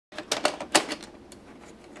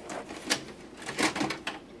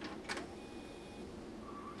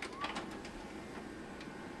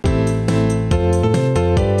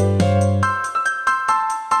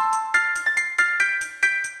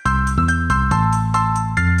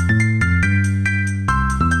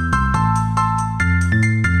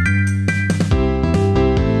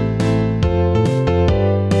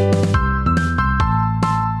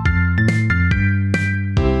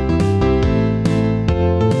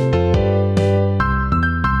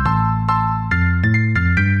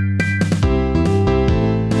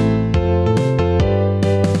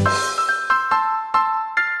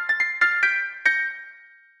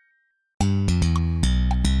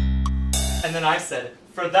then I said,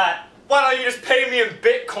 for that, why don't you just pay me in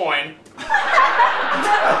Bitcoin?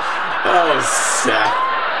 Oh, Seth.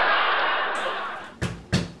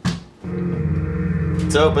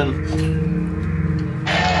 It's open.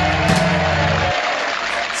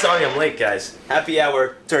 Sorry I'm late, guys. Happy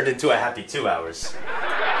hour turned into a happy 2 hours.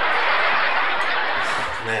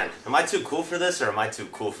 Man, am I too cool for this or am I too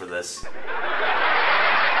cool for this?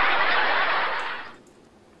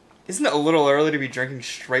 Isn't it a little early to be drinking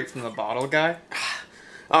straight from the bottle, guy?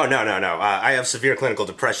 Oh, no. I have severe clinical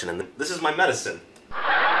depression and this is my medicine.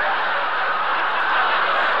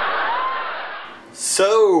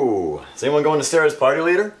 So, is anyone going to Sarah's party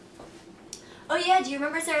later? Oh yeah, do you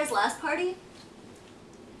remember Sarah's last party?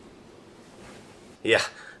 Yeah,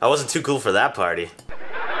 I wasn't too cool for that party.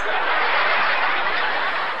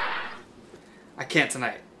 I can't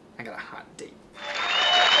tonight. I got a hot date.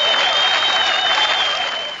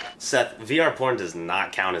 Seth, VR porn does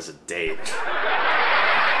not count as a date.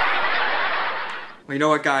 Well, you know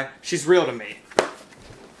what, guy? She's real to me.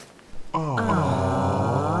 Porn,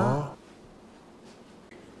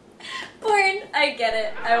 I get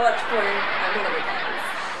it. I watch porn. I'm one of the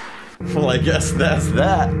guys. Well, I guess that's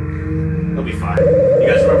that. It'll be fine. You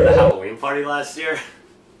guys remember the Halloween party last year?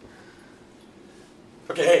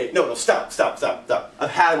 Okay, hey, no, stop.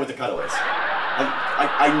 I've had it with the cutaways.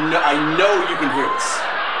 I know you can hear this.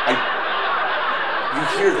 You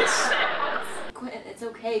hear this. Quinn, it's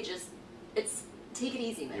okay. Take it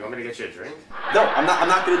easy, man. You want me to get you a drink? No, I'm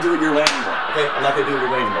not gonna do it your way anymore. Okay, I'm not gonna do it your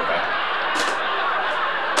way anymore. Okay.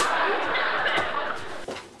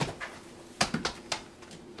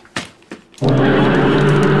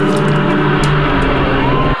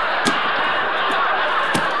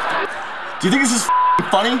 Do you think this is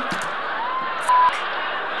funny?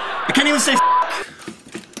 I can't even say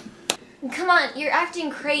Come on, you're acting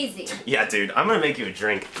crazy. Yeah, dude, I'm gonna make you a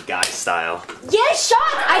drink, guy style. Yeah,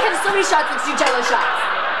 shots! I have so many shots, let's do jello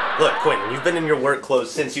shots. Look, Quentin, you've been in your work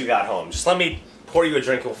clothes since you got home. Just let me pour you a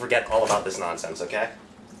drink and we'll forget all about this nonsense, okay?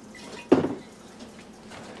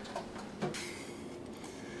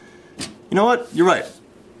 You know what? You're right.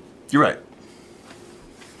 You're right.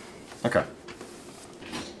 Okay.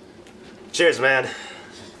 Cheers, man.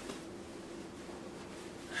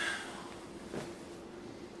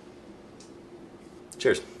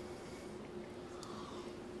 Cheers.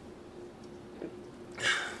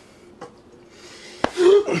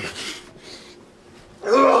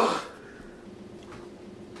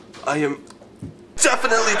 I am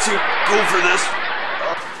definitely too cool for this.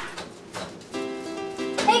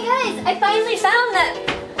 Hey guys, I finally found them!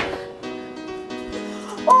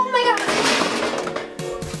 Oh my god!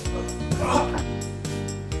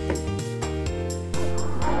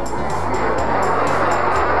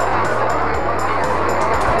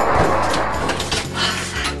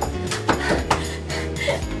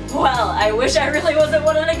 Well, I wish I really wasn't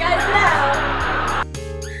one of the guys now.